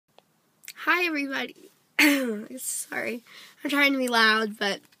Hi everybody. Sorry, I'm trying to be loud,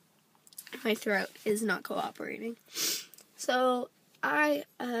 but my throat is not cooperating. So I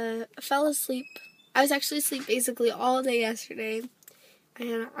fell asleep. I was actually asleep basically all day yesterday,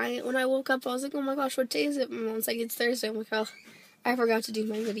 and when I woke up, I was like, oh my gosh, what day is it? My mom's like, it's Thursday. I'm like, oh, I forgot to do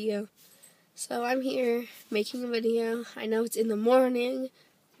my video. So I'm here making a video. I know it's in the morning,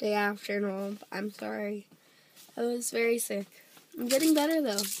 day after and all, but I'm sorry. I was very sick. I'm getting better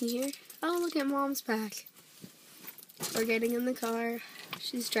though. You hear? Oh, look at Mom's back. We're getting in the car.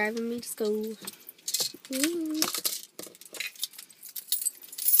 She's driving me to school. Woo.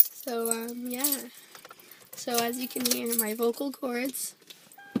 So, yeah. So, as you can hear, my vocal cords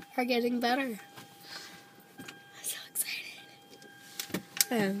are getting better. I'm so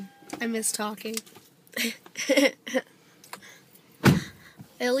excited. I miss talking.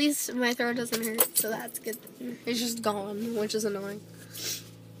 At least my throat doesn't hurt, so that's good. It's just gone, which is annoying.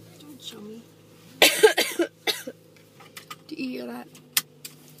 Don't show me. Do you hear that?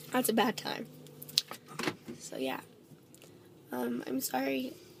 That's a bad time. So yeah. I'm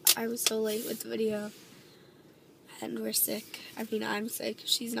sorry I was so late with the video. And we're sick. I mean, I'm sick.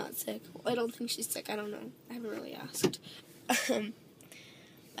 She's not sick. Well, I don't think she's sick. I don't know. I haven't really asked.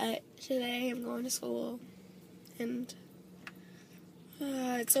 But today I'm going to school. And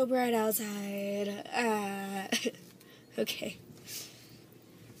it's so bright outside. Okay.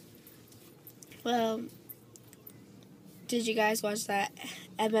 Well, did you guys watch that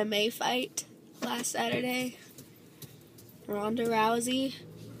MMA fight last Saturday? Ronda Rousey.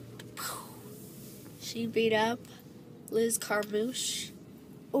 She beat up Liz Carmouche.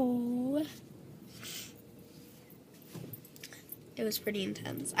 Ooh. It was pretty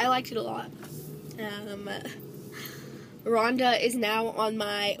intense. I liked it a lot. Ronda is now on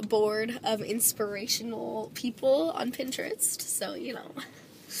my board of inspirational people on Pinterest. So, you know.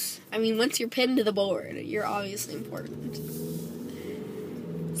 I mean, once you're pinned to the board, you're obviously important.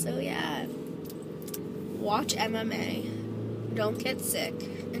 So, yeah. Watch MMA. Don't get sick.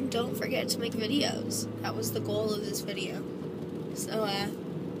 And don't forget to make videos. That was the goal of this video. So,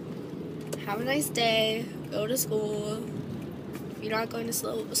 have a nice day. Go to school. If you're not going to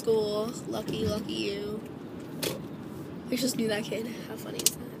school, lucky you. I just knew that kid. How funny is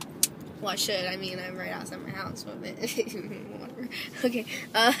that? Well, I should. I mean, I'm right outside my house. Whatever. Okay.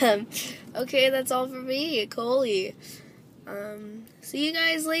 Okay, that's all for me, Coley. See you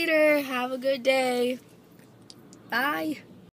guys later. Have a good day. Bye.